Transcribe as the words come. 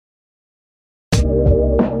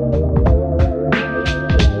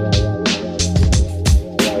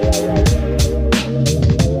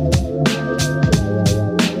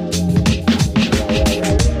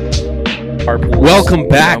Welcome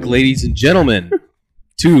back, ladies and gentlemen,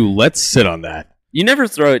 to Let's Sit on That. You never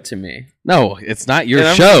throw it to me. No, it's not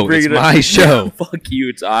your show. It's my show. Fuck you.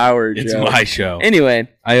 It's our It's show. my show. Anyway,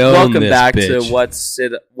 I own welcome this back bitch. to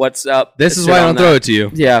What's Up. This is why I don't throw it to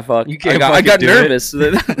you. Yeah, fuck. You can't I got do nervous.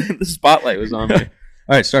 The spotlight was on me. All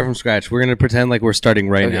right, start from scratch. We're going to pretend like we're starting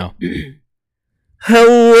right now.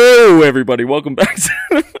 Hello, everybody. Welcome back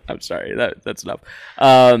to... I'm sorry. That's enough.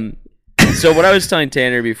 So what I was telling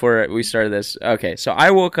Tanner before we started this... Okay, so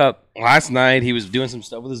I woke up... Last night, he was doing some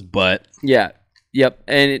stuff with his butt. Yeah. Yep.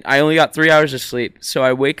 And I only got 3 hours of sleep. So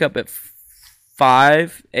I wake up at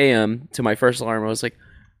 5 a.m. to my first alarm. I was like,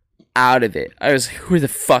 out of it. I was like, who the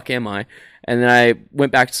fuck am I? And then I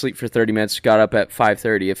went back to sleep for 30 minutes, got up at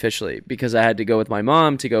 5:30 officially because I had to go with my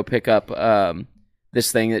mom to go pick up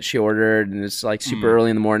this thing that she ordered. And it's like super early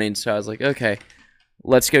in the morning. So I was like, okay,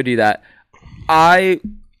 let's go do that. I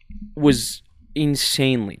was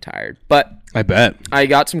insanely tired, but I bet. I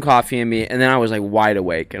got some coffee in me, and then I was like wide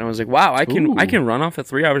awake, and I was like, "Wow, I can run off of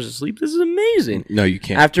 3 hours of sleep. This is amazing." No, you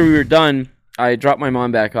can't. After we were done, I dropped my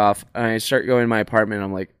mom back off, and I start going to my apartment.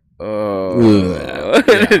 I'm like, "Oh,"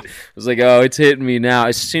 I was like, "Oh, it's hitting me now."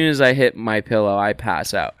 As soon as I hit my pillow, I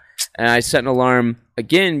pass out, and I set an alarm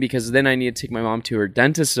again because then I need to take my mom to her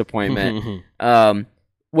dentist appointment,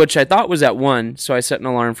 which I thought was at 1. So I set an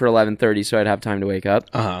alarm for 11:30, so I'd have time to wake up.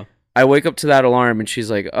 I wake up to that alarm, and she's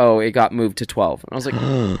like, oh, it got moved to 12. And I was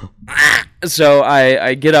like, So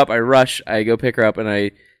I get up, I rush, I go pick her up, and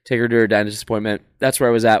I take her to her dentist appointment. That's where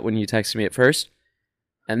I was at when you texted me at first.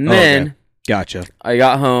 And then Gotcha. I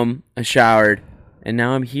got home, I showered, and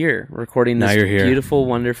now I'm here recording this here. beautiful,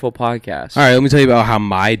 wonderful podcast. All right, let me tell you about how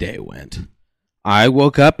my day went. I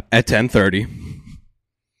woke up at 10:30.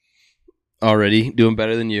 Already doing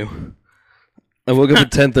better than you. I woke up at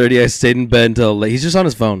 10:30. I stayed in bed until late. He's just on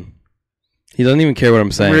his phone. He doesn't even care what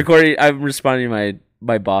I'm saying. I'm responding to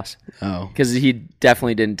my boss. Oh. Because he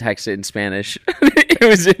definitely didn't text it in Spanish. it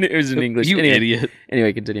was in English. You idiot.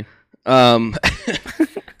 Anyway, continue. Yeah,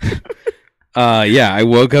 I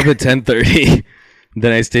woke up at 10:30.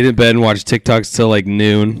 Then I stayed in bed and watched TikToks till like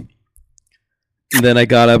noon. And then I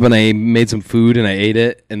got up and I made some food and I ate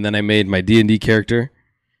it. And then I made my D&D character.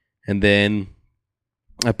 And then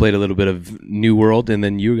I played a little bit of New World. And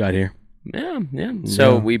then you got here. Yeah.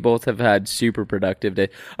 So we both have had super productive days.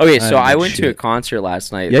 Okay, so I went to a concert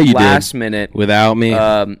last night. Yeah, you last did. minute Without me.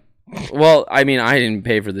 Well, I mean, I didn't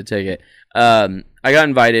pay for the ticket. I got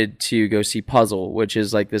invited to go see Puddle, which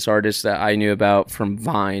is like this artist that I knew about from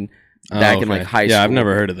Vine back in like high school. Yeah, I've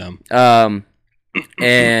never heard of them.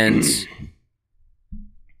 And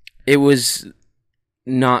it was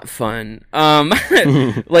not fun.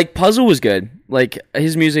 Like Puddle was good. Like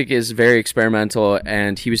his music is very experimental,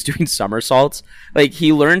 and he was doing somersaults. Like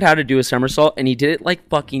he learned how to do a somersault, and he did it like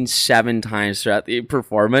fucking 7 times throughout the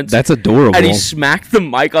performance. That's adorable. And he smacked the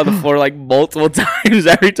mic on the floor like multiple times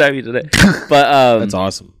every time he did it. But that's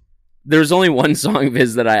awesome. There was only one song of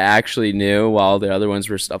his that I actually knew, while the other ones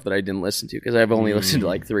were stuff that I didn't listen to because I've only listened to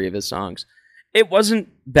like 3 of his songs. It wasn't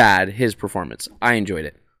bad, his performance. I enjoyed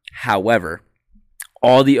it. However,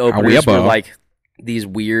 all the openers were like these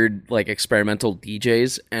weird like experimental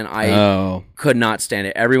DJs, and I could not stand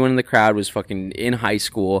it. Everyone in the crowd was fucking in high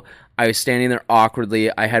school. I was standing there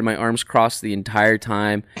awkwardly. I had my arms crossed the entire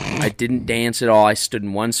time. I didn't dance at all. I stood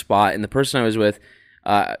in one spot, and the person I was with,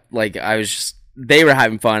 they were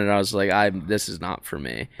having fun, and I was like, this is not for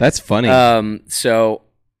me. That's funny. So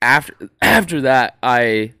after that,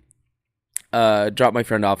 I dropped my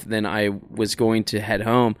friend off. Then I was going to head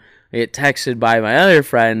home. I get texted by my other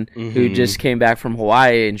friend who just came back from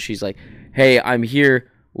Hawaii, and she's like, hey, I'm here.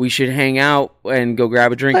 We should hang out and go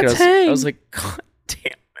grab a drink. I was like, God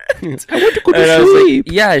damn it. I want to go to sleep.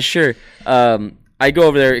 Like, yeah, sure. I go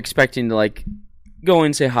over there expecting to like go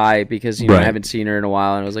and say hi because I haven't seen her in a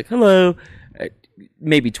while. And I was like, hello.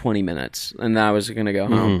 Maybe 20 minutes. And then I was going to go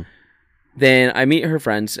home. Then I meet her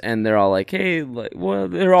friends, and they're all like, hey, well,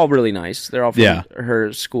 they're all really nice. They're all from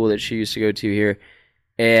her school that she used to go to here.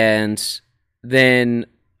 And then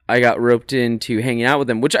I got roped into hanging out with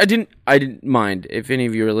them, which I didn't mind. If any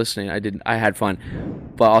of you were listening, I had fun,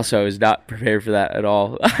 but also I was not prepared for that at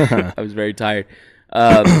all. I was very tired.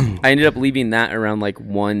 I ended up leaving that around like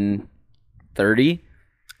 1:30,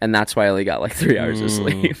 and that's why I only got like 3 hours of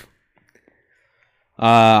sleep.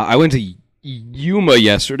 I went to Yuma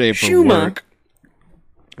yesterday for work,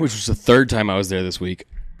 which was the 3rd time I was there this week.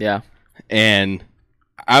 Yeah. And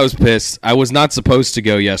I was pissed. I was not supposed to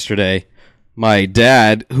go yesterday. My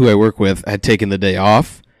dad, who I work with, had taken the day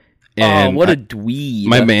off. And what a dweeb.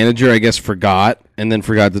 My manager, I guess, forgot and then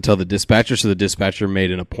forgot to tell the dispatcher. So the dispatcher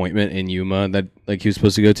made an appointment in Yuma that like he was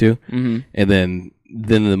supposed to go to. Mm-hmm. And then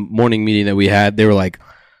the morning meeting that we had, they were like,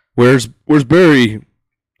 "Where's Barry?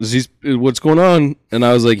 What's going on?" And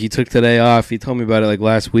I was like, "He took today off. He told me about it like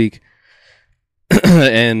last week."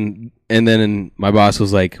 and then my boss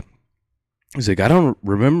was like, he's like, "I don't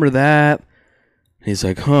remember that." He's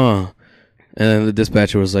like, "Huh." And then the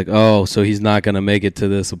dispatcher was like, "Oh, so he's not going to make it to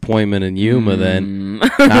this appointment in Yuma then?"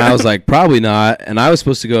 And I was like, "Probably not." And I was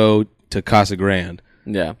supposed to go to Casa Grande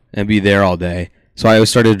and be there all day. So I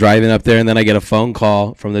started driving up there, and then I get a phone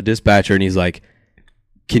call from the dispatcher, and he's like,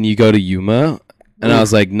 "Can you go to Yuma?" And I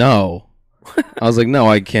was like, "No." I was like, "No,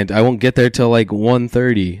 I can't. I won't get there till like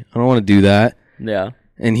 1:30. I don't want to do that." Yeah.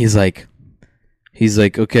 And he's like,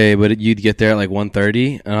 "Okay, but you'd get there at like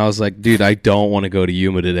 1:30?" And I was like, "Dude, I don't want to go to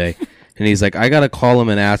Yuma today." And he's like, "I gotta call him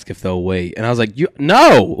and ask if they'll wait." And I was like,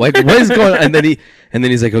 "No, like what is going on?" And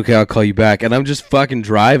then he's like, "Okay, I'll call you back." And I'm just fucking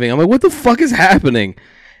driving. I'm like, "What the fuck is happening?"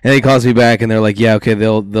 And he calls me back, and they're like, "Yeah, okay,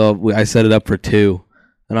 they'll." I set it up for 2,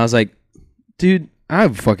 and I was like, "Dude,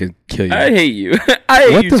 I'd fucking kill you." I hate you. I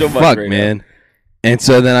hate what you the so fuck, much right man? now. And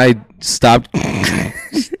so then I stopped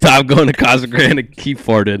going to Casa Grande and keep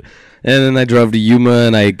farted. And then I drove to Yuma,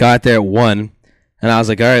 and I got there at 1. And I was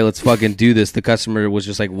like, "All right, let's fucking do this." The customer was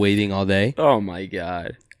just like waiting all day. Oh my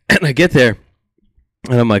god. And I get there,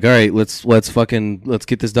 and I'm like, "All right, let's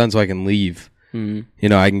get this done so I can leave. Mm-hmm. You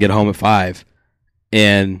know, I can get home at 5."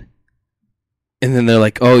 And then they're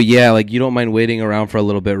like, "Oh yeah, like you don't mind waiting around for a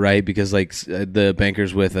little bit, right? Because like the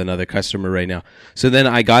banker's with another customer right now." So then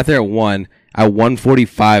I got there at 1. At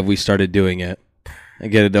 1:45, we started doing it. I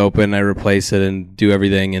get it open, I replace it, and do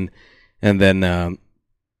everything, and then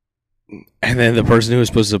the person who was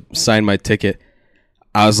supposed to sign my ticket,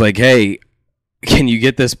 I was like, "Hey, can you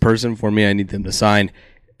get this person for me? I need them to sign."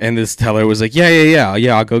 And this teller was like, "Yeah,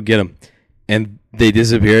 I'll go get them." And they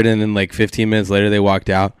disappeared, and then like 15 minutes later, they walked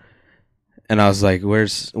out. And I was like, where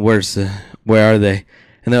are they?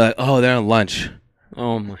 And they're like, "Oh, they're on lunch."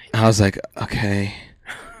 Oh my. I was like, "Okay,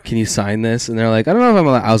 can you sign this?" And they're like, "I don't know if I'm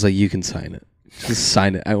allowed." I was like, "You can sign it. Just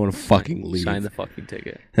sign it. I want to fucking leave." Sign the fucking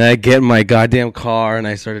ticket. And I get in my goddamn car, and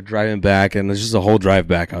I started driving back, and it was just a whole drive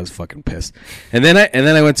back. I was fucking pissed. And then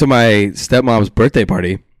I went to my stepmom's birthday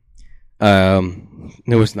party.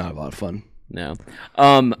 It was not a lot of fun. No.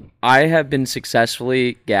 I have been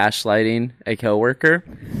successfully gaslighting a coworker.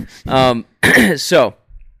 So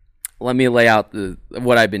let me lay out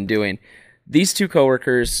what I've been doing. These 2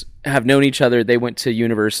 coworkers have known each other. They went to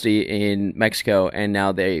university in Mexico, and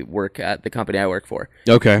now they work at the company I work for.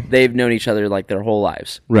 Okay. They've known each other like their whole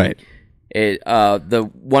lives. Right. The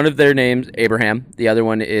one of their names, Abraham. The other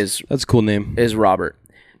one is That's a cool name. Is Robert.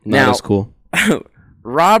 Now that's cool.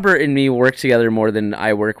 Robert and me work together more than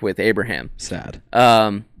I work with Abraham. Sad.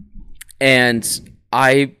 And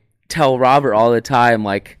I tell Robert all the time,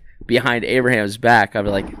 like, behind Abraham's back, I'm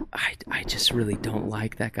like, I just really don't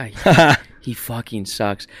like that guy. He fucking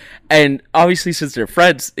sucks. And obviously, since they're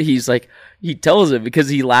friends, he's like, he tells him because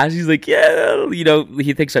he laughs. He's like, "Yeah," you know,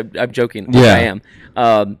 he thinks I'm joking. Yeah. I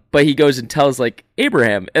am. But he goes and tells like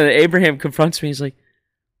Abraham, and Abraham confronts me. He's like,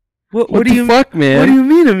 What do you fuck, man? What do you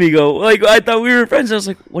mean, amigo? Like, I thought we were friends. I was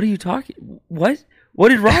like, what are you talking? What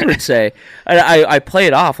did Robert say? And I play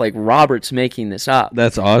it off like Robert's making this up.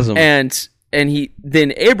 That's awesome. And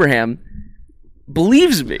then Abraham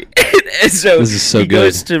believes me. And so this is so he good.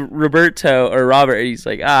 Goes to Roberto or Robert, and he's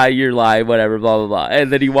like, "You're lying, whatever, blah blah blah."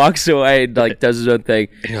 And then he walks away and like does his own thing.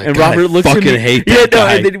 Like, and God, Robert looks at me. I fucking hate that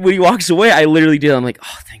guy. And then when he walks away, I literally do. I'm like,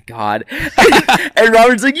 "Oh, thank God." And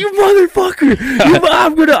Robert's like, "You motherfucker!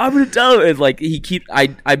 I'm gonna tell him." And like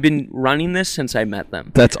I've been running this since I met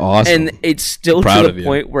them. That's awesome. And it's still to the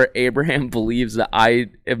point where Abraham believes that I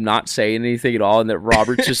am not saying anything at all, and that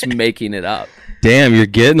Robert's just making it up. Damn, you're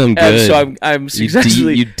getting them good. So I'm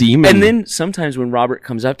successfully you demon. And then sometimes when Robert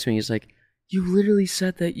comes up to me, he's like, "You literally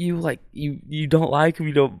said that you don't like him,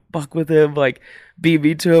 you don't fuck with him, like be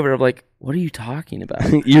mean to him." And I'm like, "What are you talking about?"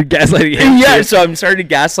 You're gaslighting him. Yeah, so I'm starting to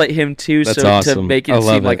gaslight him too. That's so awesome. To make it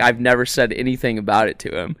seem like I've never said anything about it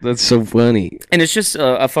to him. That's so funny. And it's just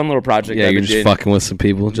a fun little project. Yeah, you're just fucking with some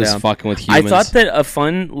people, just fucking with humans. I thought that a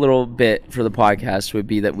fun little bit for the podcast would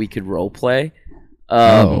be that we could role play.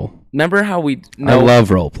 Remember how we? I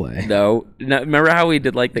love role play. No, remember how we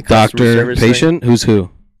did like the customer doctor, service patient. Thing? Who's who?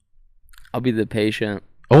 I'll be the patient.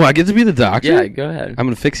 Oh, I get to be the doctor. Yeah, go ahead. I'm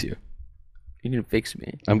gonna fix you. You're gonna fix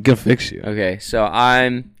me. I'm gonna fix you. Okay, so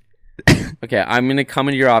I'm gonna come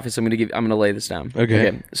into your office. I'm gonna lay this down.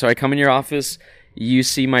 Okay. So I come in your office. You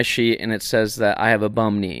see my sheet, and it says that I have a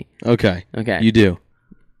bum knee. Okay. You do.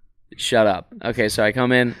 Shut up. Okay, so I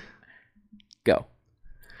come in. Go.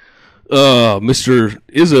 Mr.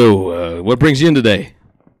 Izzo, what brings you in today?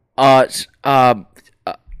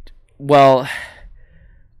 Well,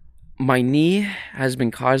 my knee has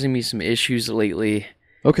been causing me some issues lately.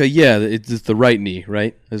 Okay, yeah, it's the right knee,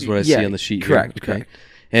 right? That's what I see on the sheet. Correct. Here. Okay. Correct.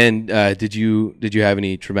 And did you have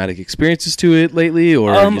any traumatic experiences to it lately,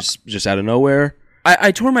 or just out of nowhere?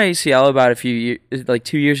 I tore my ACL about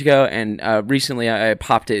 2 years ago, and recently I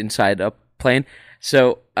popped it inside a plane.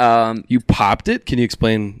 So you popped it? Can you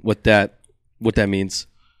explain what that means?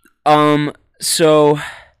 So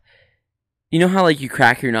you know how like you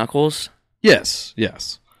crack your knuckles? Yes.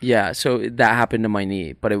 Yeah, so that happened to my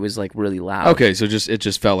knee, but it was like really loud. Okay, so it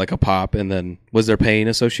just felt like a pop, and then was there pain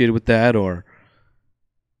associated with that, or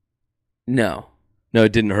no? No,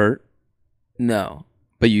 it didn't hurt. No,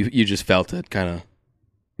 but you just felt it, kind of.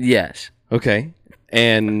 Yes. Okay,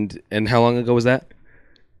 and how long ago was that?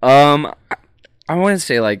 I want to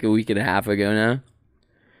say like a week and a half ago now.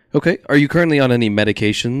 Okay, are you currently on any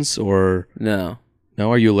medications or no?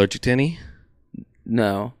 No, are you allergic to any?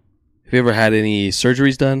 No. Have you ever had any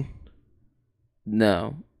surgeries done?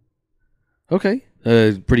 No. Okay.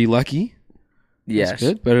 Pretty lucky. Yes. That's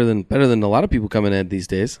good. Better than a lot of people coming in these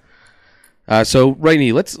days. So, right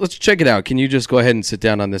knee, let's check it out. Can you just go ahead and sit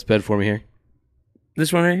down on this bed for me here?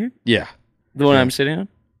 This one right here? Yeah. The one I'm sitting on?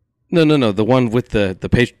 No. The one with the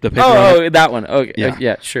paper. Oh, that one. Okay. Yeah.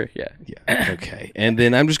 Yeah. Sure. Yeah. Okay. And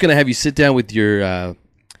then I'm just gonna have you sit down with your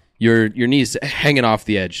knees hanging off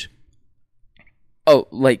the edge. Oh,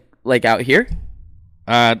 like out here?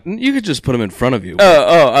 You could just put them in front of you.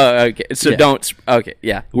 Oh, okay. So don't. Okay,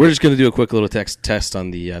 yeah. We're just gonna do a quick little test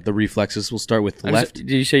on the reflexes. We'll start with the left.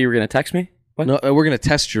 Did you say you were gonna text me? What? No, we're gonna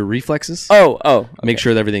test your reflexes. Oh. Okay. Make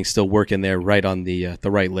sure that everything's still working there, right on the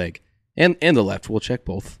right leg, and the left. We'll check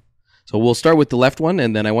both. So we'll start with the left one,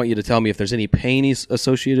 and then I want you to tell me if there's any pain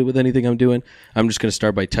associated with anything I'm doing. I'm just gonna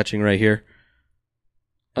start by touching right here.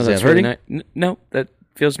 Is that hurting? Really no, that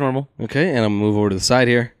feels normal. Okay, and I'm gonna move over to the side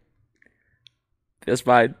here. Feels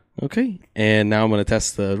fine. Okay, and now I'm going to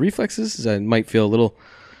test the reflexes. I might feel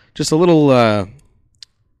just a little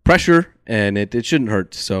pressure, and it shouldn't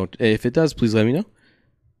hurt. So if it does, please let me know.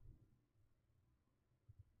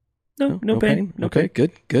 No pain. Okay,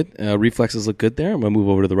 good. Reflexes look good there. I'm going to move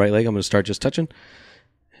over to the right leg. I'm going to start just touching.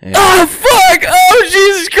 And oh, fuck! Oh,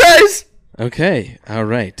 Jesus Christ! Okay, all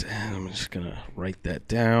right. I'm just going to write that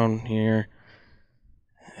down here.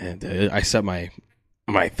 And I set my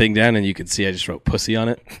thing down, and you can see I just wrote pussy on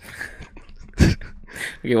it.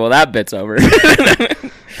 Okay, well that bit's over.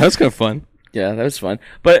 That was kind of fun. Yeah, that was fun.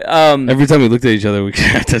 But every time we looked at each other, we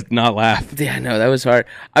had to not laugh. Yeah, no, that was hard.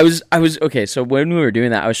 I was okay. So when we were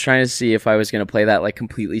doing that, I was trying to see if I was gonna play that like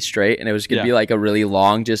completely straight, and it was gonna be like a really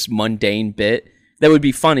long, just mundane bit that would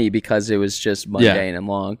be funny because it was just mundane and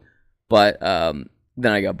long. But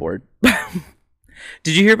then I got bored.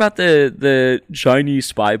 Did you hear about the Chinese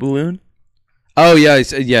spy balloon? Oh yeah,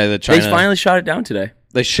 the China. They finally shot it down today.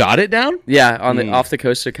 They shot it down? Yeah, on the off the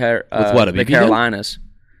coast of with what, a BB the Carolinas. Gun?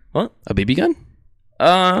 What? A BB gun?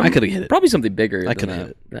 I could have hit it. Probably something bigger. I could have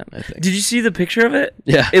hit it. I think. Did you see the picture of it?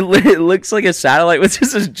 Yeah. It looks like a satellite with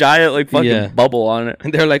just this giant like fucking bubble on it.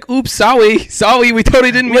 And they're like, "Oops, sorry, we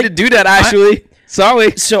totally didn't mean to do that. Actually,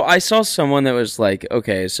 sorry." So I saw someone that was like,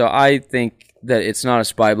 "Okay, so I think that it's not a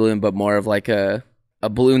spy balloon, but more of like a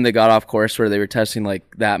balloon that got off course where they were testing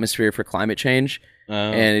like the atmosphere for climate change."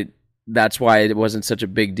 And that's why it wasn't such a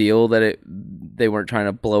big deal that they weren't trying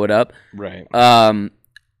to blow it up. Right.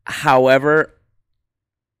 However,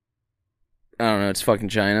 I don't know. It's fucking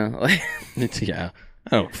China. Like, I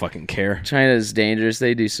don't fucking care. China is dangerous.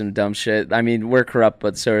 They do some dumb shit. I mean, we're corrupt,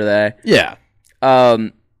 but so are they. Yeah.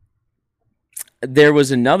 There was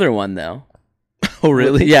another one though. Oh,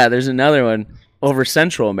 really? Yeah. There's another one over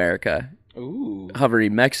Central America. Ooh.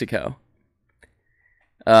 Hovering Mexico.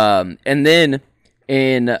 And then.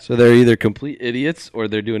 So they're either complete idiots or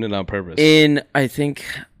they're doing it on purpose. In, I think,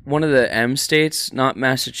 one of the M states, not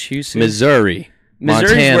Massachusetts. Missouri's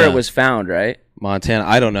where it was found, right? Montana.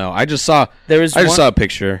 I don't know. I just saw a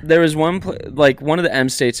picture. There was one of the M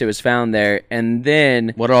states it was found there, and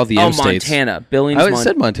then what are all the M states? Montana. Billings. I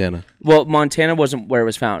said Montana. Well, Montana wasn't where it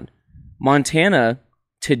was found. Montana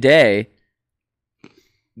today.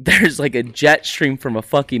 There's like a jet stream from a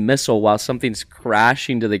fucking missile while something's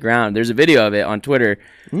crashing to the ground. There's a video of it on Twitter,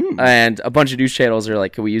 and a bunch of news channels are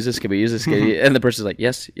like, "Can we use this? Can we use this?" And the person's like,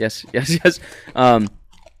 "Yes." And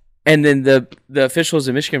then the officials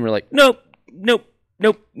in Michigan were like, "Nope,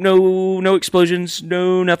 no explosions,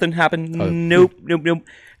 no nothing happened, nope."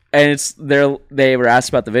 And they were asked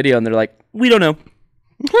about the video, and they're like, "We don't know."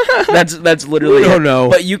 That's literally we don't know.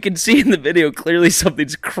 But you can see in the video clearly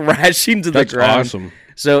something's crashing to the ground. Awesome.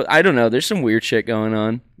 So I don't know. There's some weird shit going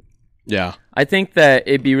on. Yeah. I think that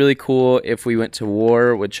it'd be really cool if we went to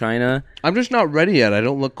war with China. I'm just not ready yet. I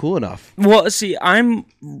don't look cool enough. Well, see,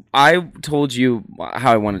 I told you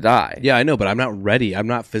how I want to die. Yeah, I know, but I'm not ready. I'm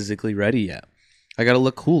not physically ready yet. I got to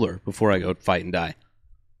look cooler before I go fight and die.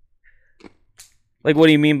 Like, what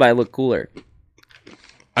do you mean by look cooler?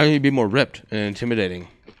 I need to be more ripped and intimidating.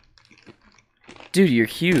 Dude, you're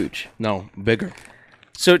huge. No, bigger.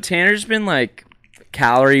 So Tanner's been like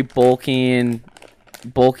calorie bulking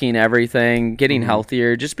everything, getting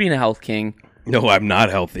healthier, just being a health king. No, I'm not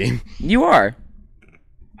healthy. You are.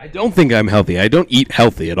 I don't think I'm healthy. I don't eat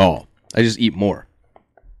healthy at all. I just eat more.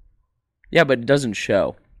 Yeah, but it doesn't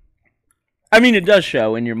show. I mean, it does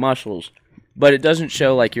show in your muscles, but it doesn't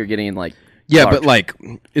show like you're getting like Yeah, large. but like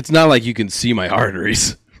it's not like you can see my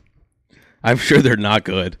arteries. I'm sure they're not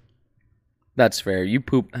good. That's fair. You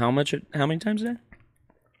poop how many times a day?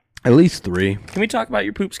 At least 3. Can we talk about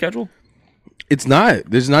your poop schedule? It's not.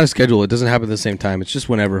 There's not a schedule. It doesn't happen at the same time. It's just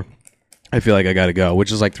whenever I feel like I got to go,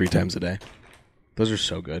 which is like 3 times a day. Those are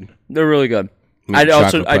so good. They're really good. I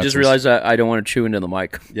just realized that I don't want to chew into the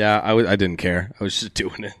mic. Yeah, I didn't care. I was just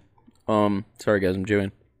doing it. Sorry guys, I'm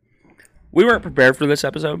chewing. We weren't prepared for this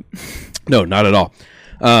episode. No, not at all.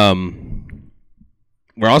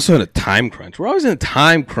 We're also in a time crunch. We're always in a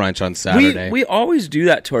time crunch on Saturday. We always do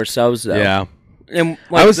that to ourselves, though. Yeah. And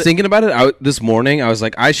like I was thinking about it this morning. I was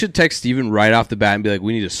like, I should text Steven right off the bat and be like,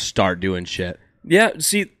 we need to start doing shit. Yeah,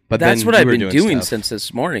 see, But that's then what you I've were been doing doing stuff. since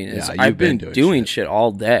this morning. Is Yeah, I've been doing shit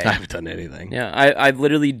all day. I haven't done anything. Yeah, I've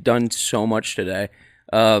literally done so much today.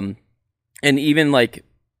 And even like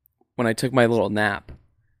when I took my little nap,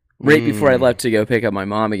 right before I left to go pick up my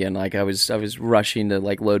mom again, like I was rushing to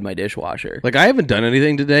like load my dishwasher. Like I haven't done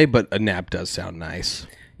anything today, but a nap does sound nice.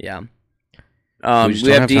 Yeah. just We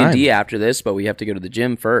don't have have D&D after this, but we have to go to the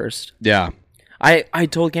gym first. Yeah. I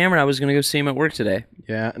told Cameron I was going to go see him at work today.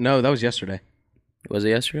 Yeah. No, that was yesterday. Was it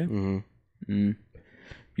yesterday? Mm-hmm.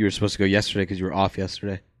 You were supposed to go yesterday because you were off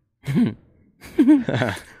yesterday.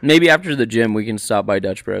 Maybe after the gym we can stop by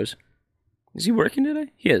Dutch Bros. Is he working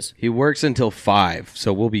today? He is. He works until 5,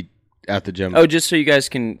 so we'll be at the gym. Oh, just so you guys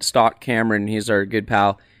can stalk Cameron, he's our good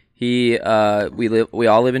pal. We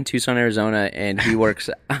all live in Tucson, Arizona, and he works.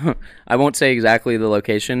 I won't say exactly the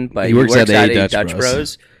location, but he works at a Dutch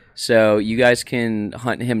Bros. So you guys can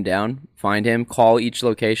hunt him down, find him, call each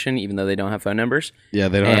location, even though they don't have phone numbers. Yeah,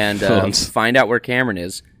 they don't have phones. Find out where Cameron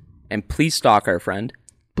is, and please stalk our friend.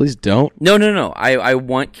 Please don't. No. I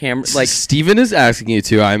want Cameron. Like Steven is asking you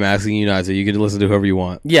to. I'm asking you not to. You can listen to whoever you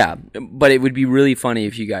want. Yeah, but it would be really funny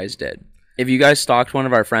if you guys did. If you guys stalked one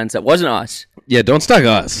of our friends that wasn't us. Yeah, don't stalk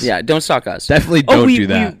us. Yeah, don't stalk us. Definitely don't do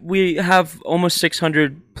that. We have almost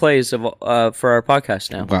 600 plays for our podcast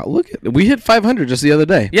now. Wow, look at we hit 500 just the other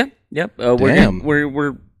day. Yep. Damn.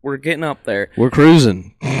 We're getting up there. We're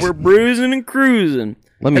cruising. We're bruising and cruising.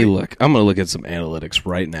 Let me look. I'm gonna look at some analytics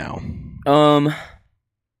right now.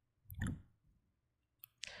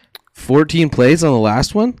 14 plays on the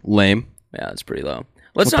last one. Lame. Yeah, that's pretty low.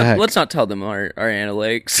 Let's not tell them our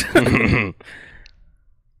analytics.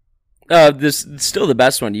 This is still the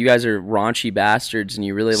best one. You guys are raunchy bastards, and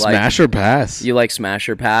you really like Smash or Pass. You like Smash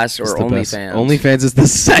or Pass or OnlyFans. OnlyFans is the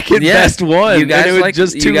second best one. You guys like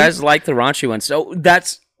you guys like the raunchy one. So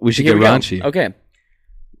we should get raunchy. Okay.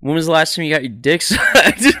 When was the last time you got your dick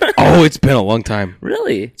sucked? Oh, it's been a long time.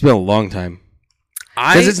 Really? It's been a long time.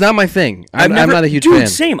 Because it's not my thing. I'm not a huge fan.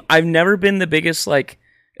 Same. I've never been the biggest like,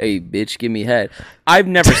 hey, bitch, give me head. I've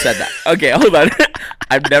never said that. Okay, hold on.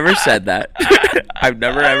 I've never said that. I've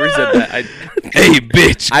never ever said that. Hey,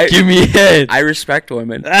 bitch, give me head. I respect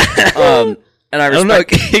women. And I don't know.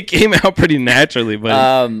 It came out pretty naturally, but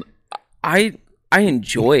I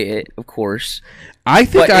enjoy it, of course. I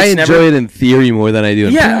think I enjoy it in theory more than I do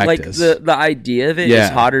in practice. Like the idea of it is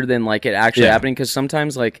hotter than like it actually happening. Because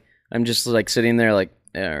sometimes like I'm just like sitting there like,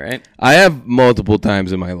 yeah, right. I have multiple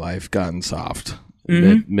times in my life gotten soft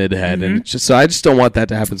mid head, and I just don't want that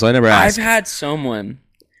to happen. So I never ask. I've had someone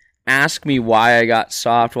ask me why I got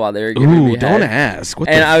soft while they were giving me head. Don't ask. What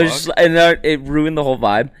and the I fuck? was just, and it ruined the whole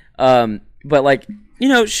vibe. But like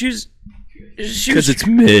she was because it's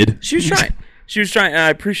mid. She was trying. She was trying, and I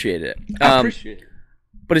appreciate it.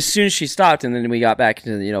 But as soon as she stopped, and then we got back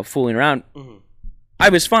into fooling around, I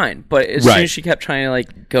was fine. But as soon as she kept trying to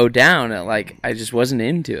like go down, like I just wasn't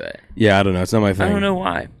into it. Yeah, I don't know. It's not my thing. I don't know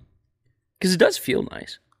why. Because it does feel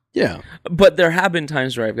nice. Yeah. But there have been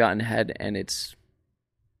times where I've gotten head, and it's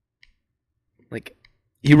like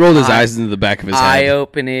he rolled his eyes into the back of his head.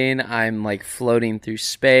 Eye-opening. I'm like floating through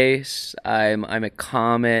space. I'm a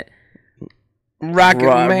comet. Rocket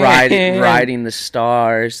Man. riding the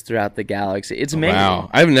stars throughout the galaxy. It's amazing. Wow,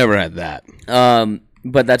 I've never had that.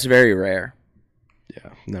 But that's very rare.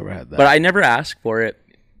 Yeah, never had that. But I never ask for it.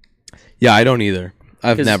 Yeah, I don't either.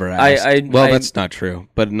 I've never asked. That's not true,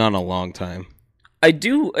 but not in a long time. I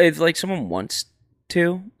do if like someone wants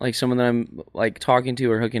to, like someone that I'm like talking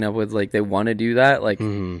to or hooking up with, like they want to do that, like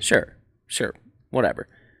sure, whatever.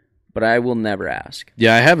 But I will never ask.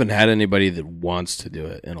 Yeah, I haven't had anybody that wants to do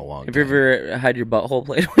it in a long time. Have you ever had your butthole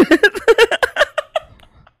played with?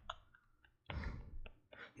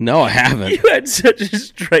 No, I haven't. You had such a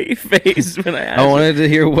straight face when I asked. I wanted to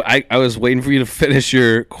hear. I was waiting for you to finish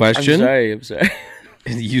your question. I'm sorry.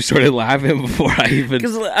 And you started laughing before I even.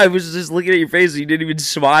 Because I was just looking at your face, and you didn't even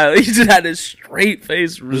smile. You just had a straight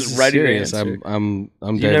face, just ready to answer. I'm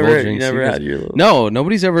divulging. You never had your little... No,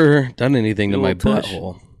 nobody's ever done anything to my tush.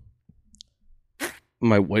 butthole.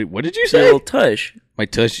 What did you Your say? little tush. My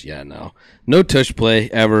tush? Yeah, no tush play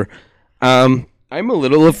ever. I'm a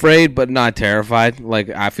little afraid, but not terrified. Like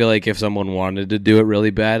I feel like if someone wanted to do it really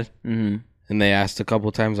bad, and they asked a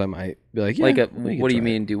couple times, I might be like, yeah. Like, what do you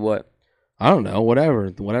mean? Do what? I don't know. Whatever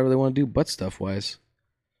they want to do, butt stuff wise.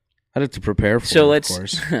 I'd have to prepare for. So it, of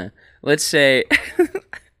course. Let's say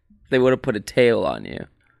they would have put a tail on you.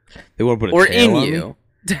 They would have put a or tail in on you.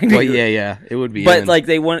 Well, yeah, it would be. But like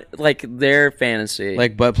they want, like their fantasy,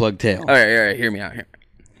 like butt plug tail. All right. Hear me out here.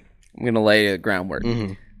 I'm gonna lay a groundwork.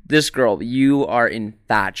 This girl, you are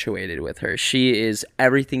infatuated with her. She is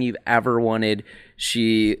everything you've ever wanted.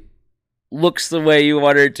 She looks the way you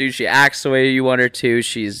want her to. She acts the way you want her to.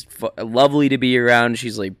 She's lovely to be around.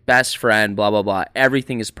 She's like best friend, blah, blah, blah.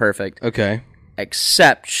 Everything is perfect. Okay.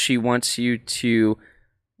 Except she wants you to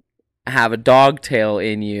have a dog tail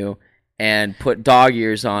in you and put dog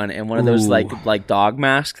ears on and one of those like dog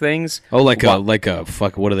mask things. Oh, like a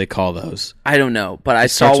fuck. What do they call those? I don't know, but I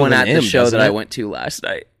saw one at the show that I went to last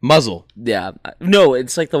night. Muzzle. Yeah. No,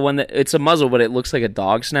 it's like the one that it's a muzzle, but it looks like a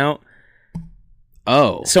dog snout.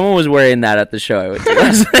 Oh. Someone was wearing that at the show I went to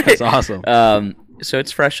last night. That's awesome. So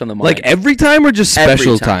it's fresh on the mind. Like every time or just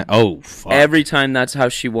special time? Oh, fuck. Every time that's how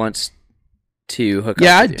she wants to hook up.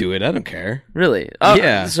 Yeah, I'd do it. I don't care. Really? Oh,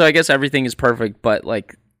 yeah. So I guess everything is perfect, but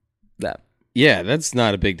like that. Yeah, that's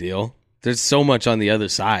not a big deal. There's so much on the other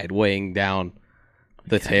side weighing down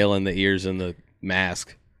the tail and the ears and the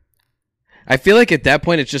mask. I feel like at that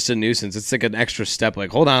point it's just a nuisance. It's like an extra step. Like,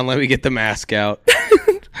 hold on, let me get the mask out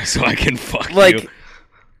so I can fuck you.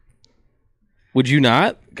 Would you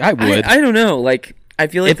not? I would. I don't know. Like, I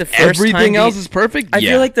feel like if the first everything else is perfect, I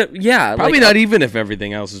feel like probably not even if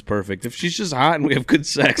everything else is perfect. If she's just hot and we have good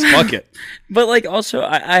sex, fuck it. But like, also,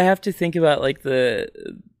 I have to think about like the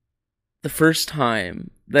first time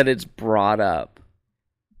that it's brought up.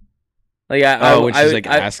 Like, when she's like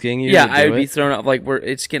asking you. Yeah, to do I would it? be thrown up. Like,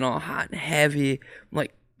 it's getting all hot and heavy. I'm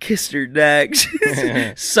like, kissed her neck,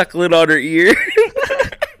 suckling on her ear,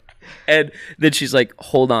 and then she's like,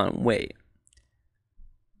 "Hold on, wait."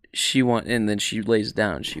 And then she lays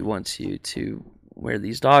down. She wants you to wear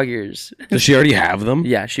these dog ears. Does she already have them?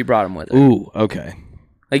 Yeah, she brought them with her. Ooh, okay.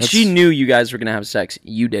 Like, she knew you guys were gonna have sex.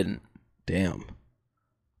 You didn't. Damn.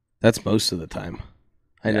 That's most of the time.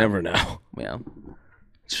 I never know. Yeah.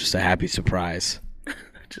 It's just a happy surprise.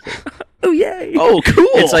 Oh yay! Oh, cool!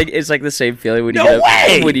 It's like the same feeling when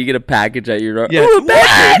you get a package at your door. Yeah. Oh, a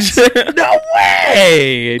package! No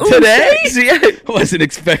way! Ooh, Today? Yeah. I wasn't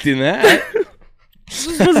expecting that. This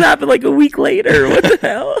was supposed to happen like a week later. What the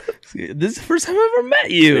hell? This is the first time I've ever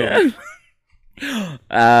met you.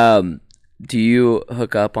 Yeah. Do you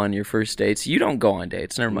hook up on your first dates? You don't go on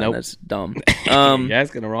dates. Never mind. Nope. That's dumb. You're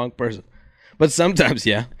asking the wrong person. But sometimes,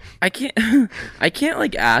 yeah. I can't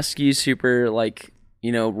like ask you super like,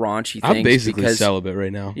 you know, raunchy things. I'm basically celibate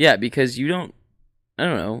right now. Yeah, because you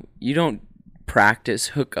don't practice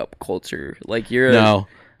hookup culture. Like we've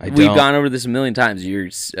gone over this a million times. You're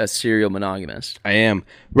a serial monogamist. I am.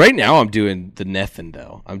 Right now I'm doing the nothing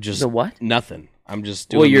though. I'm just the what? Nothing. I'm just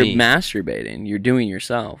doing. Well, you're masturbating. You're doing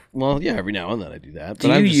yourself. Well, yeah, every now and then I do that. Do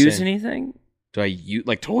you use anything? Do I use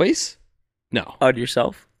like toys? No. On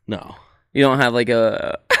yourself? No. You don't have like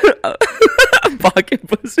a pocket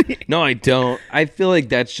pussy? No, I don't. I feel like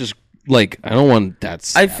that's just like I don't want that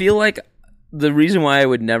stuff. I feel like the reason why I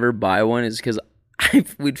would never buy one is because I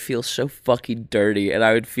would feel so fucking dirty, and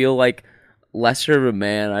I would feel like lesser of a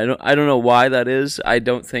man. I don't know why that is. I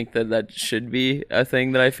don't think that should be a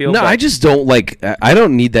thing that I feel. No, I just don't like. I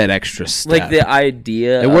don't need that extra step. Like the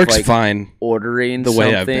idea. It works fine. Ordering the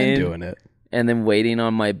way I've been doing it. And then waiting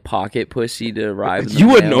on my pocket pussy to arrive. You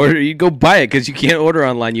wouldn't order. You'd go buy it because you can't order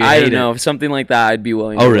online. I don't know. If something like that, I'd be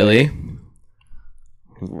willing. Oh, really?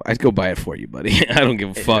 I'd go buy it for you, buddy. I don't give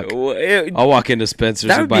a fuck. I'll walk into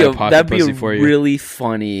Spencer's and buy a pocket pussy for you. That'd be a really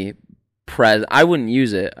funny present. I wouldn't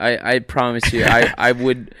use it. I promise you. I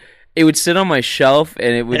would. It would sit on my shelf,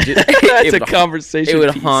 and it would. Just, That's a conversation. It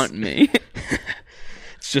would piece. Haunt me.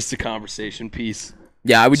 It's just a conversation piece.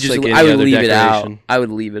 Yeah, I would just. Like I would leave it out. I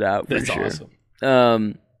would leave it out. That's sure.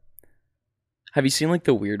 awesome. Have you seen like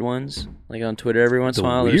the weird ones, like on Twitter every once in a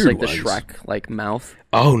while? There's like the Shrek like mouth.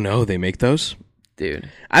 Oh no, they make those, dude.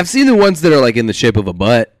 I've seen the ones that are like in the shape of a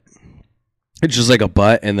butt. It's just like a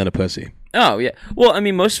butt and then a pussy. Oh yeah. Well, I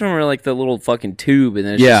mean, most of them are like the little fucking tube, and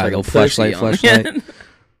then it's just like a flashlight.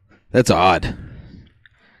 That's odd.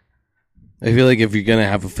 I feel like if you're gonna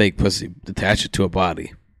have a fake pussy, attach it to a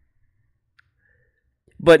body.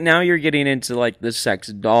 But now you're getting into like the sex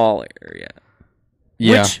doll area.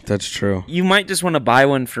 Yeah, that's true. You might just want to buy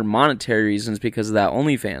one for monetary reasons because of that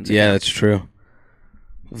OnlyFans account. Yeah, that's true.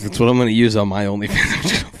 That's what I'm going to use on my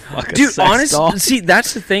OnlyFans. Dude, honestly, see,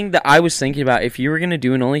 that's the thing that I was thinking about. If you were going to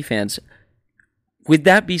do an OnlyFans, would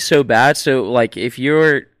that be so bad? So, like, if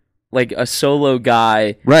you're like a solo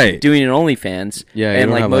guy doing an OnlyFans, and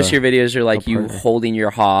like most of your videos are like you holding your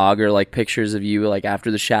hog or like pictures of you like after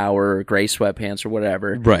the shower or gray sweatpants or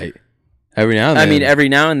whatever. Right. Every now and then. I mean, every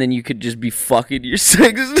now and then you could just be fucking your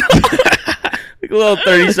sex doll. Like a little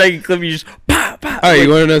 30-second clip, you just pop, pop. All right, you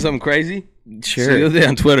want to know something crazy? Sure. So the other day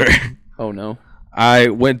on Twitter. Oh, no. I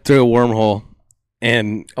went through a wormhole.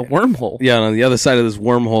 And a wormhole? Yeah, and on the other side of this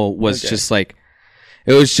wormhole was just like,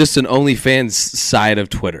 it was just an OnlyFans side of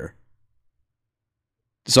Twitter.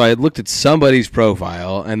 So I had looked at somebody's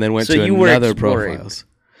profile and then went to another profile's.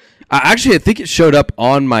 Actually, I think it showed up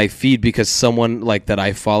on my feed because someone like that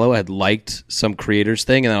I follow had liked some creator's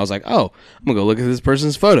thing, and then I was like, "Oh, I'm gonna go look at this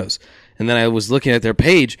person's photos." And then I was looking at their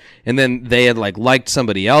page, and then they had like liked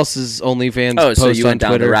somebody else's OnlyFans post so you on went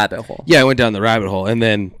down Twitter. the rabbit hole. Yeah, I went down the rabbit hole, and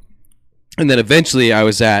then eventually I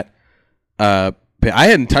was at. I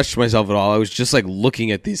hadn't touched myself at all. I was just like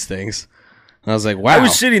looking at these things, and I was like, "Wow." I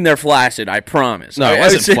was sitting there flaccid. I promise. No, I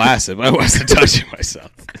wasn't flaccid. I wasn't touching myself.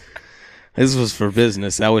 This was for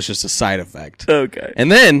business. That was just a side effect. Okay. And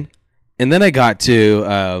then I got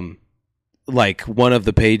to like one of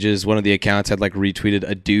the pages, one of the accounts had like retweeted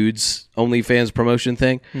a dude's OnlyFans promotion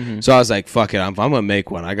thing. Mm-hmm. So I was like, "Fuck it, I'm gonna make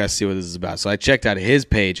one. I gotta see what this is about." So I checked out his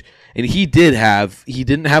page, and he didn't have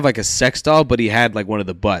like a sex doll, but he had like one of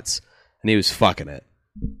the butts, and he was fucking it.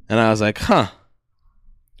 And I was like, "Huh,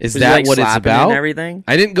 is that like what it's about?" And everything.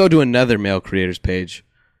 I didn't go to another male creators page.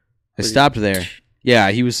 I stopped there.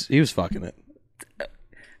 Yeah, he was fucking it.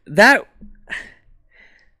 That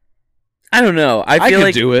I don't know. I feel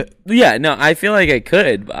like do it. Yeah, no, I feel like I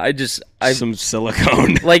could. But I some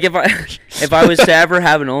silicone. Like if I was to ever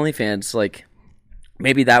have an OnlyFans, like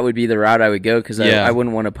maybe that would be the route I would go because I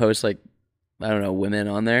wouldn't want to post like I don't know women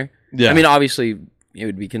on there. Yeah, I mean obviously it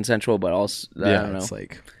would be consensual, but also I don't know. It's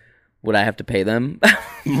like would I have to pay them?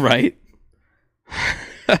 Right.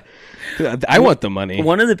 I want the money.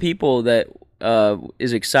 One of the people that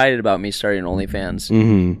is excited about me starting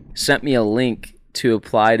OnlyFans sent me a link to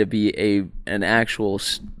apply to be an actual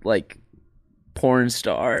like porn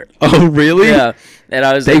star. Oh really? Yeah. And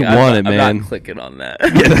I was want it, man. I'm not clicking on that.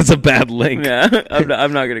 Yeah, that's a bad link. Yeah,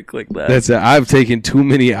 I'm not gonna click that. I've taken too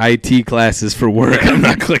many IT classes for work. I'm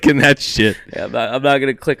not clicking that shit. Yeah, I'm not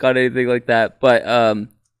gonna click on anything like that. But I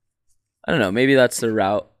don't know. Maybe that's the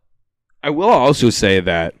route. I will also say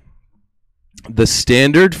that the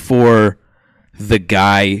standard for the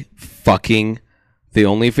guy fucking the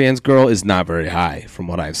OnlyFans girl is not very high from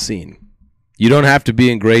what I've seen. You don't have to be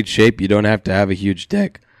in great shape. You don't have to have a huge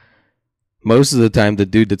dick. Most of the time, the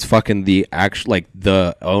dude that's fucking the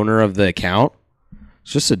the owner of the account,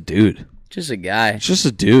 it's just a dude. Just a guy. It's just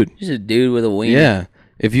a dude. Just a dude with a wiener. Yeah.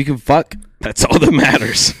 If you can fuck, that's all that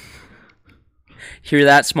matters. Hear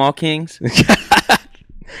that, small kings?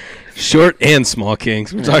 Short and small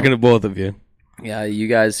kings. We're talking to both of you. Yeah, you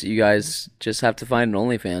guys just have to find an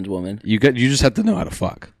OnlyFans woman. You just have to know how to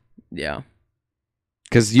fuck. Yeah.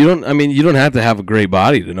 Because you don't have to have a great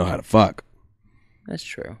body to know how to fuck. That's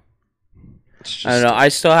true. I don't know. I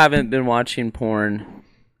still haven't been watching porn.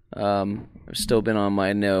 I've still been on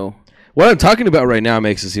my no. What I'm talking about right now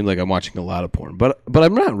makes it seem like I'm watching a lot of porn, but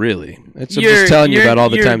I'm not really. I'm just telling you about all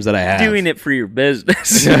the times that I have. Doing it for your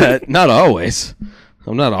business. Not always.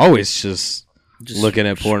 I'm not always just looking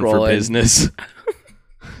at porn for business.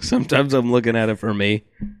 Sometimes I'm looking at it for me.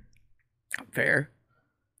 Fair.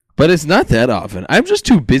 But it's not that often. I'm just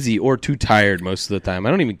too busy or too tired most of the time. I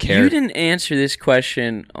don't even care. You didn't answer this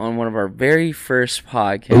question on one of our very first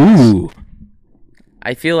podcasts. Ooh.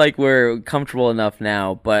 I feel like we're comfortable enough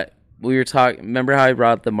now, but we were talking. Remember how I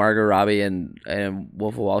brought the Margot Robbie and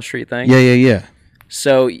Wolf of Wall Street thing? Yeah.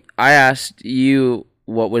 So I asked you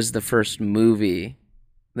what was the first movie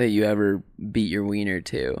that you ever beat your wiener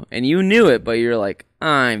to, and you knew it, but you're like,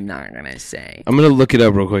 I'm not gonna say. I'm gonna look it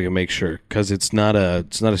up real quick and make sure, because it's not a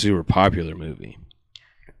super popular movie.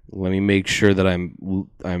 Let me make sure that I'm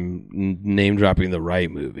name dropping the right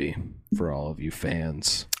movie for all of you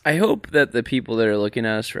fans. I hope that the people that are looking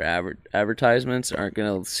at us for advertisements aren't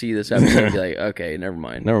gonna see this episode and be like, okay, never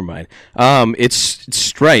mind. It's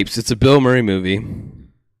Stripes. It's a Bill Murray movie, and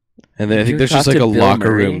then I think there's just like a Bill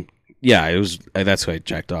locker Murray? room. Yeah, it was. That's what I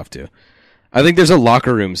jacked off to. I think there's a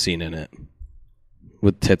locker room scene in it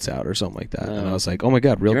with tits out or something like that, and I was like, oh my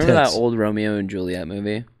god, real Remember tits. that old Romeo and Juliet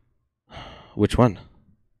movie? Which one?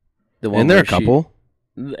 The one. Isn't there where a couple?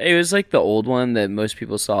 It was like the old one that most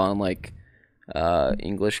people saw in like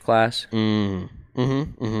English class. Not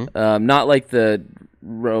like the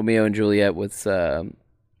Romeo and Juliet with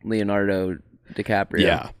Leonardo DiCaprio.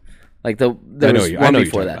 Yeah, like there was one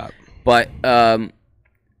before that. About. But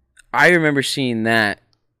I remember seeing that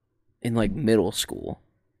in like middle school,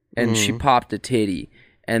 and she popped a titty,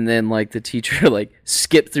 and then like the teacher like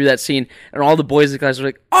skipped through that scene, and all the boys in the class were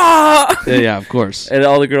like, "Ah!" Yeah, of course. And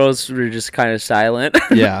all the girls were just kind of silent.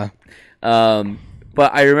 Yeah.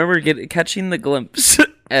 But I remember catching the glimpse,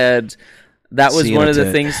 and that was Seeing one a of the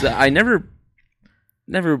tit. things that I never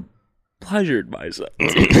pleasured myself.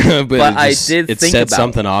 but I did it think set about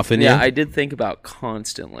something off in you. Yeah, I did think about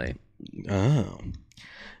constantly. Oh,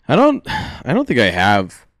 I don't think I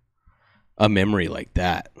have a memory like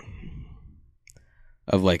that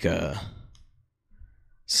of like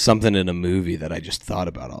something in a movie that I just thought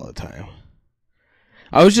about all the time.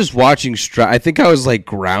 I was just watching I think I was like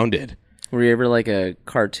grounded. Were you ever like a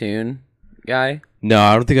cartoon guy? No,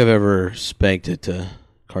 I don't think I've ever spanked it to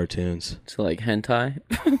cartoons. To like hentai?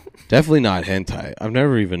 Definitely not hentai. I've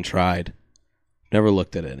never even tried. Never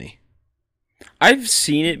looked at any. I've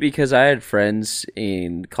seen it because I had friends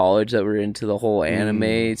in college that were into the whole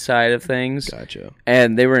anime side of things. Gotcha.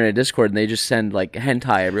 And they were in a Discord and they just send like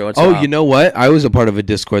hentai every once in a while. Oh, you know what? I was a part of a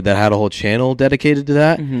Discord that had a whole channel dedicated to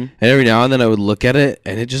that. And every now and then I would look at it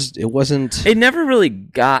and it wasn't... It never really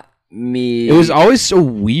got me... It was always so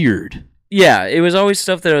weird. Yeah, it was always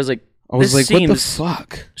stuff that I was like, I was this like, what the seems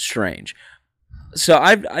fuck? strange. So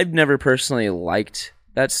I've never personally liked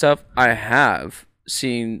that stuff. I have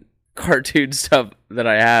seen cartoon stuff that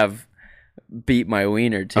I have beat my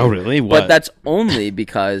wiener to. Oh, really? What? But that's only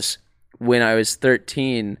because when I was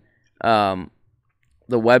 13, the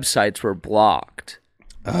websites were blocked.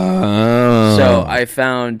 Oh. So I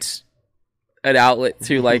found an outlet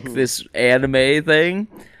through like this anime thing,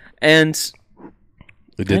 and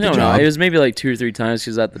It did I don't the know. job. It was maybe like 2 or 3 times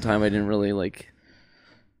because at the time I didn't really like.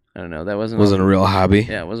 I don't know. That wasn't a real hobby.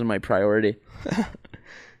 Yeah, it wasn't my priority.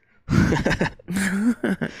 I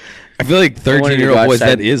feel like 13-year-old boys,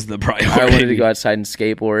 that is the priority. I wanted to go outside and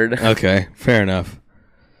skateboard. Okay, fair enough.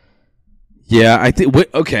 Yeah, I think...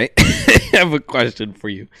 Okay, I have a question for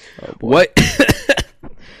you. Oh, boy. What...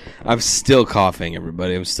 I'm still coughing,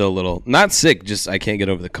 everybody. I'm still a little... Not sick, just I can't get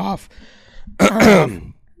over the cough.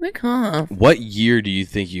 The cough. What year do you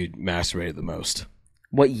think you masturbated the most?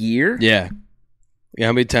 What year? Yeah. Yeah,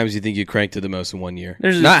 how many times do you think you cranked it the most in 1 year?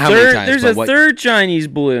 There's Not a how third, many times, There's but a what... third Chinese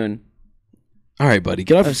balloon. All right, buddy,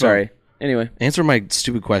 get off I'm your phone. sorry. Anyway, Answer my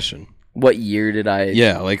stupid question. what year did I...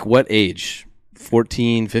 Yeah, like what age?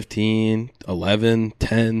 14, 15, 11,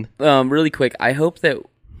 10? Really quick, I hope that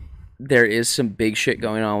there is some big shit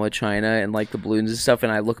going on with China and like the balloons and stuff,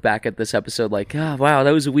 and I look back at this episode like, wow,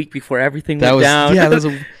 that was a week before everything went down. Yeah,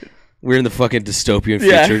 we're in the fucking dystopian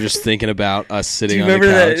future just thinking about us sitting on the couch. Do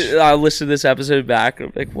you remember that? I listened to this episode back and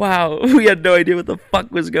I'm like, wow, we had no idea what the fuck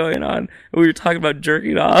was going on. We were talking about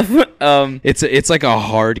jerking off. It's like a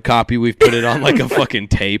hard copy. We've put it on like a fucking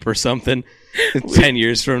tape or something. 10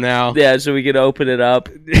 years from now. Yeah, so we could open it up,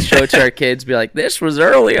 show it to our kids, be like, this was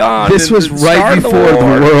early on. This was right before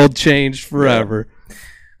the world changed forever.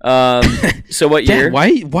 So what year?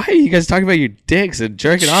 Dad, why are you guys talking about your dicks and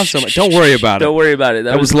jerking off so much? Don't worry about it. Don't worry about it.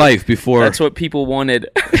 That was life before. That's what people wanted.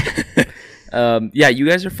 Yeah, you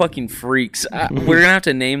guys are fucking freaks. We're gonna have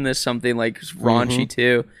to name this something like Raunchy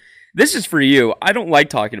too. This is for you. I don't like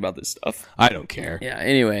talking about this stuff. I don't care. Yeah.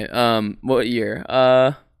 Anyway, what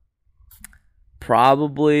year?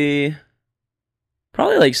 Probably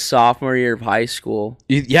like sophomore year of high school.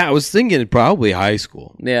 Yeah, I was thinking probably high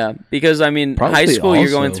school. Yeah, because I mean, Probably high school you're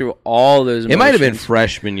also. going through all those emotions. It might have been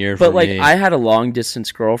freshman year for But like me. I had a long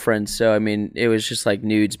distance girlfriend, so I mean it was just like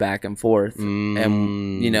nudes back and forth,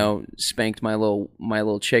 and spanked my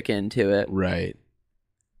little chicken to it. Right.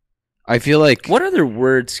 I feel like What other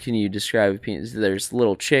words can you describe with penis? There's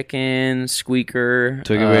little chicken, squeaker,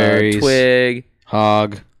 twigberries, twig,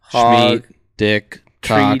 hog, hog, schmeat, dick,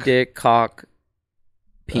 tree, cock. dick, cock,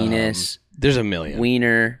 penis, There's a million.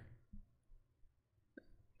 wiener.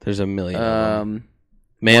 There's a million. Of them.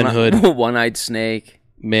 Manhood. One-eyed snake.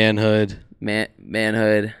 Manhood.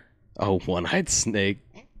 Manhood. Oh, one-eyed snake.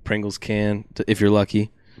 Pringles can, if you're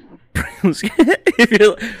lucky. If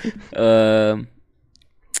you're,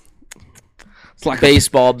 It's like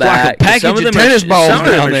baseball bat. Like a package some of them tennis balls some of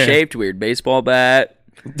them down are there. shaped weird. Baseball bat.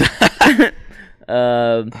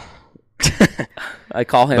 I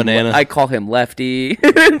call him Banana. I call him Lefty.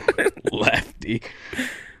 Lefty.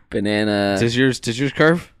 Banana. Does yours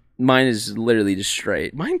curve? Mine is literally just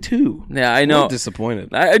straight. Mine too. Yeah, I I'm know. disappointed.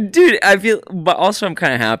 Dude, I feel, but also I'm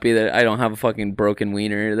kind of happy that I don't have a fucking broken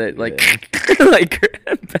wiener that like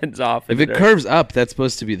bends off. If it curves up, that's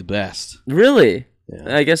supposed to be the best. Really?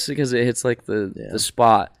 Yeah. I guess because it hits like the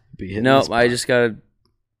spot. No, I just gotta.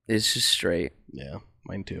 It's just straight. Yeah,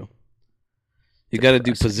 mine too. You got to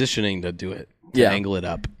do positioning to do it. To angle it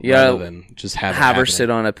up. Yeah. Rather than just have her sit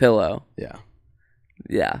on a pillow. Yeah.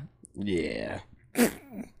 Yeah. Yeah.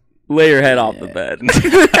 Lay your head off the bed.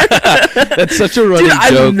 That's such a running joke.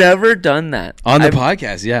 I've never done that on the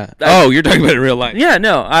podcast. Yeah. You're talking about it in real life. Yeah.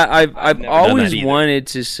 No, I've always wanted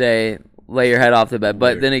to say lay your head off the bed,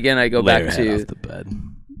 but then again, I go back to off the bed.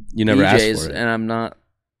 You never asked for it, and I'm not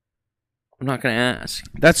gonna ask.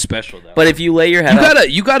 That's special though. But if you lay your head,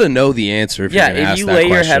 you gotta know the answer. If you lay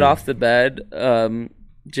your head off the bed,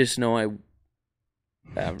 just know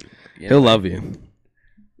he'll love you.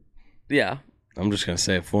 Yeah. I'm just gonna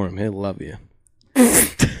say it for him. He'll love you.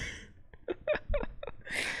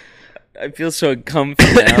 I feel so comfy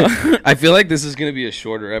now. I feel like this is gonna be a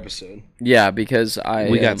shorter episode. Yeah, because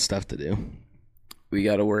we got stuff to do. We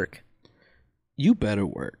gotta work. You better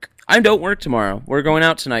work. I don't work tomorrow. We're going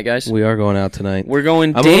out tonight, guys. We are going out tonight. We're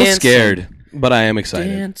going I'm dancing. a little scared, but I am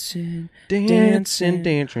excited. Dancing.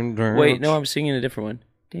 Dancing. Wait, no, I'm singing a different one.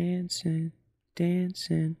 Dancing.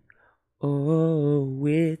 Oh,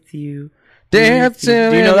 with you.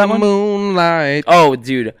 Dancing Do you know that in the one? moonlight. Oh,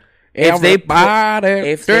 dude. If they play that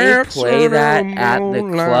in the at the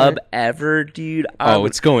moonlight. club ever, dude,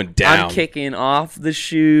 It's going down. I'm kicking off the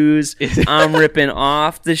shoes. I'm ripping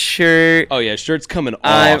off the shirt. Oh yeah, shirt's coming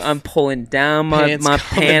off. I'm pulling down my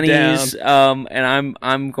panties. And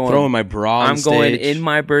I'm going throwing my bra. I'm going in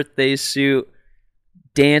my birthday suit,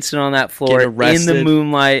 dancing on that floor in the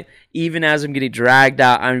moonlight. Even as I'm getting dragged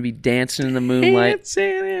out, I'm gonna be dancing in the moonlight.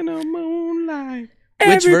 Dancing in the moonlight.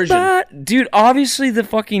 Which version? Dude, obviously the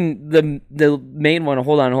fucking the main one.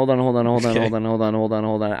 Hold on.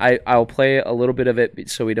 I'll play a little bit of it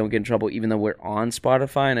so we don't get in trouble, even though we're on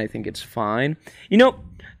Spotify, and I think it's fine. You know,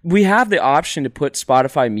 we have the option to put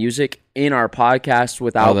Spotify music in our podcast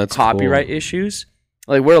without copyright issues.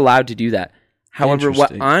 Like, we're allowed to do that. However,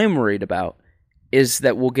 what I'm worried about is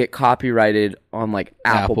that we'll get copyrighted on like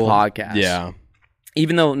Apple Podcasts. Yeah.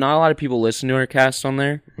 Even though not a lot of people listen to our cast on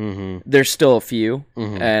there, there's still a few,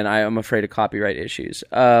 and I'm afraid of copyright issues.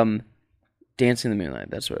 Dancing in the Moonlight,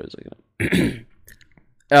 that's what I was looking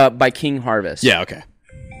at. By King Harvest. Yeah, okay.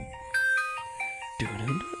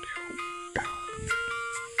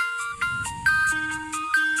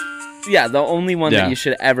 Yeah, the only one that you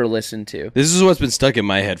should ever listen to. This is what's been stuck in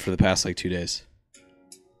my head for the past like 2 days.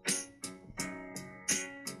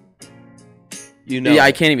 You know. Yeah,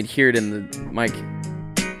 I can't even hear it in the mic.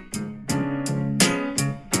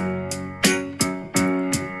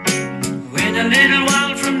 A little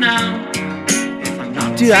while from now, if I'm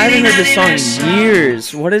not dude, I haven't heard this song in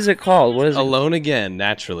years. What is it called? What is Alone Again,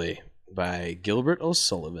 Naturally, by Gilbert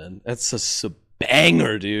O'Sullivan. That's a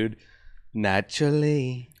banger, dude.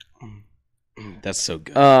 Naturally. That's so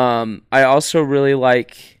good. I also really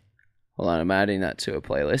like... Hold on, I'm adding that to a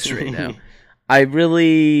playlist right now. I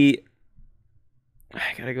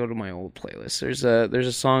gotta go to my old playlist. There's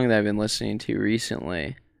a song that I've been listening to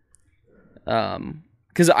recently.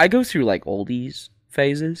 Because I go through like oldies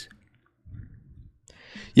phases.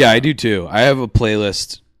 Yeah, I do too. I have a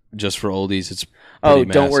playlist just for oldies. It's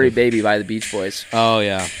Don't Worry Baby by the Beach Boys. Oh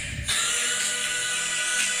yeah.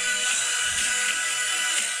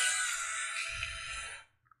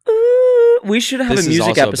 We should have a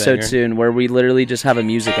music episode soon where we literally just have a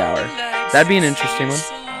music hour. That'd be an interesting one.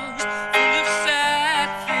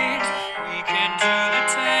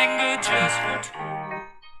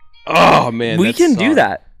 Oh man, we can do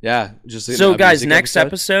that. Yeah, just so guys, next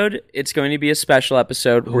episode, it's going to be a special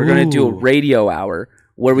episode. We're going to do a radio hour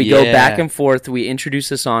where we go back and forth. We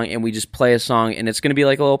introduce a song and we just play a song, and it's going to be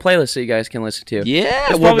like a little playlist that you guys can listen to.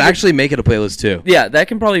 Yeah, we'll actually make it a playlist too. Yeah,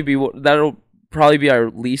 that'll probably be our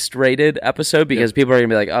least rated episode because people are going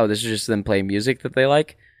to be like, oh, this is just them playing music that they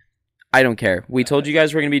like. I don't care. We told you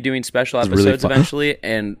guys we're going to be doing special episodes eventually,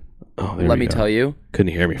 and let me tell you.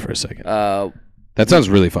 Couldn't hear me for a second. That sounds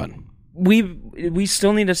really fun. We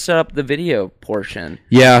still need to set up the video portion.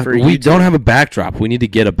 Yeah, we don't have a backdrop. We need to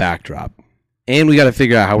get a backdrop. And we got to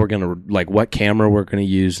figure out how we're going to, like, what camera we're going to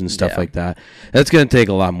use and stuff like that. That's going to take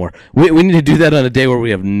a lot more. We need to do that on a day where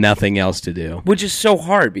we have nothing else to do. Which is so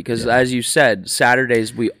hard because, as you said,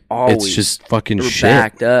 Saturdays we always... It's just fucking shit.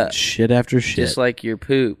 Backed up. Shit after shit. Just like your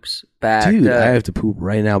poops. Backed Dude, up. I have to poop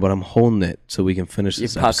right now, but I'm holding it so we can finish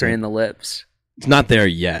this episode. You're puckering the lips. It's not there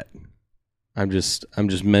yet. I'm just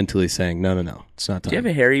mentally saying, no, it's not time. Do you have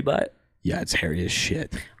a hairy butt? Yeah, it's hairy as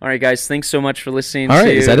shit. All right, guys. Thanks so much for listening to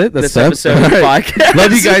is that it? This episode of the podcast.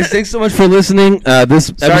 Love you guys. Thanks so much for listening.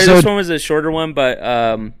 This one was a shorter one, but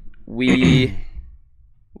we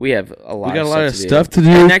have a lot. We got of a lot of stuff stuff to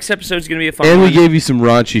do. The next episode is going to be a fun one. And we gave you some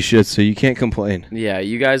raunchy shit, so you can't complain. Yeah,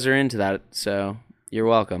 you guys are into that, so you're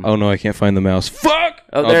welcome. Oh, no, I can't find the mouse. Fuck!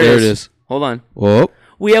 Oh, there it is. Hold on. Whoa.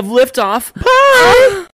 We have liftoff.